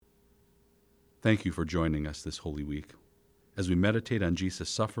Thank you for joining us this Holy Week as we meditate on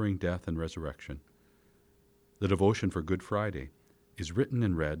Jesus' suffering, death, and resurrection. The devotion for Good Friday is written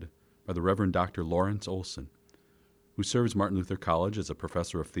and read by the Reverend Dr. Lawrence Olson, who serves Martin Luther College as a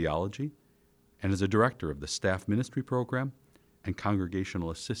professor of theology and as a director of the Staff Ministry Program and Congregational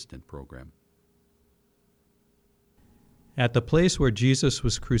Assistant Program. At the place where Jesus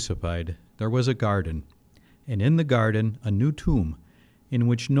was crucified, there was a garden, and in the garden a new tomb, in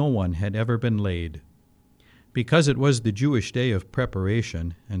which no one had ever been laid. Because it was the Jewish day of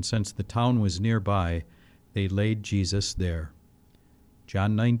preparation, and since the town was nearby, they laid Jesus there.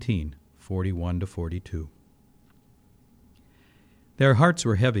 John 19:41-42. Their hearts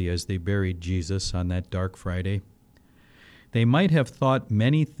were heavy as they buried Jesus on that dark Friday. They might have thought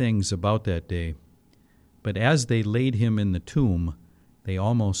many things about that day, but as they laid him in the tomb, they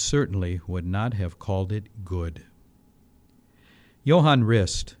almost certainly would not have called it good. Johann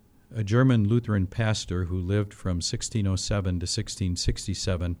Rist, a German Lutheran pastor who lived from 1607 to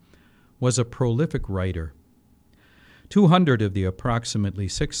 1667, was a prolific writer. 200 of the approximately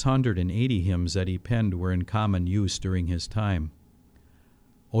 680 hymns that he penned were in common use during his time.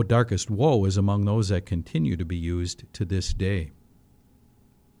 O Darkest Woe is among those that continue to be used to this day.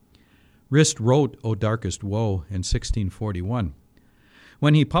 Rist wrote O Darkest Woe in 1641.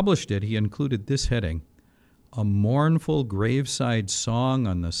 When he published it, he included this heading: A mournful graveside song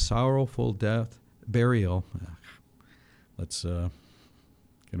on the sorrowful burial.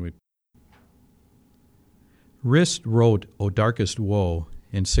 Rist wrote O Darkest Woe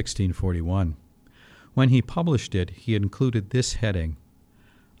in 1641. When he published it, he included this heading: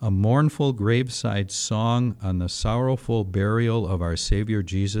 A mournful graveside song on the sorrowful burial of our Savior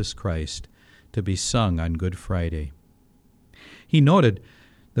Jesus Christ, to be sung on Good Friday. He noted,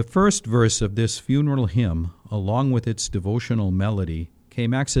 the first verse of this funeral hymn, along with its devotional melody,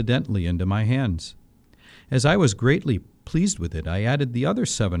 came accidentally into my hands. As I was greatly pleased with it, I added the other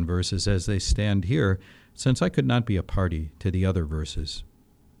 7 verses as they stand here, since I could not be a party to the other verses.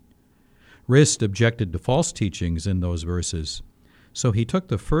 Rist objected to false teachings in those verses, so he took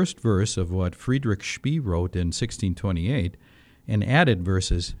the first verse of what Friedrich Spee wrote in 1628 and added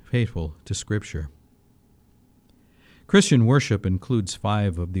verses faithful to Scripture. Christian worship includes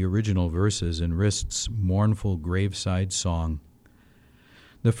 5 of the original verses in Rist's mournful graveside song.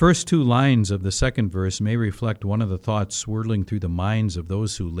 The first 2 lines of the second verse may reflect one of the thoughts swirling through the minds of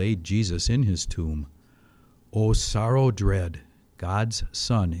those who laid Jesus in his tomb. O sorrow dread, God's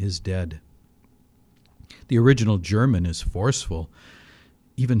Son is dead. The original German is forceful,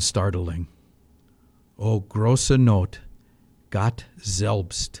 even startling. O große Not, Gott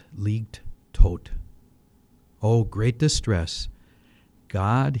selbst liegt tot. O great distress,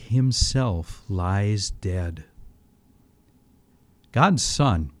 God himself lies dead. God's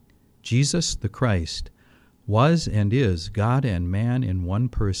Son, Jesus the Christ, was and is God and man in one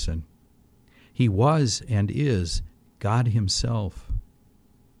person. He was and is God himself.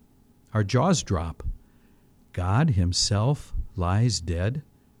 Our jaws drop. God himself lies dead?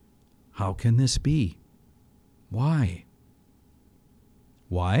 How can this be? Why?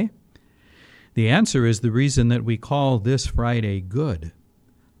 Why? The answer is the reason that we call this Friday good.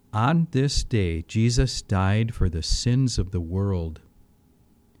 On this day, Jesus died for the sins of the world.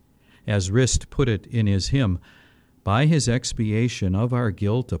 As Rist put it in his hymn, by his expiation of our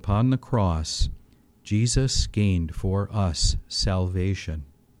guilt upon the cross, Jesus gained for us salvation.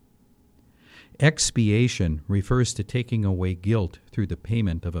 Expiation refers to taking away guilt through the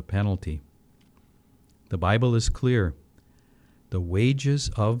payment of a penalty. The Bible is clear. The wages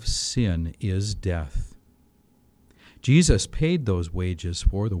of sin is death. Jesus paid those wages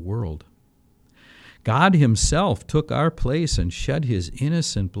for the world. God himself took our place and shed his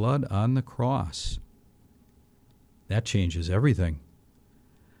innocent blood on the cross. That changes everything.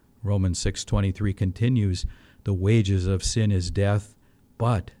 Romans 6:23 continues, the wages of sin is death,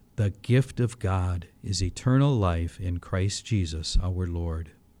 but the gift of God is eternal life in Christ Jesus our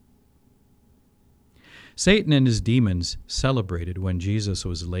Lord. Satan and his demons celebrated when Jesus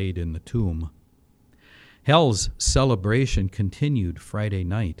was laid in the tomb. Hell's celebration continued Friday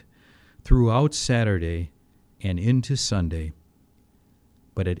night, throughout Saturday, and into Sunday,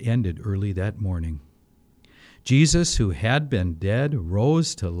 but it ended early that morning. Jesus, who had been dead,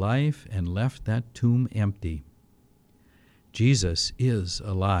 rose to life and left that tomb empty. Jesus is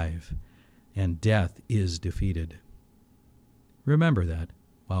alive, and death is defeated. Remember that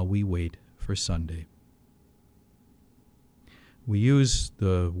while we wait for Sunday. We use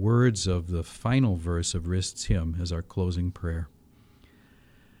the words of the final verse of Rist's hymn as our closing prayer.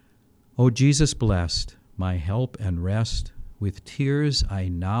 O Jesus blessed, my help and rest, with tears I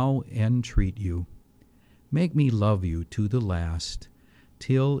now entreat you. Make me love you to the last,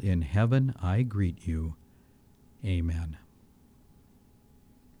 till in heaven I greet you. Amen.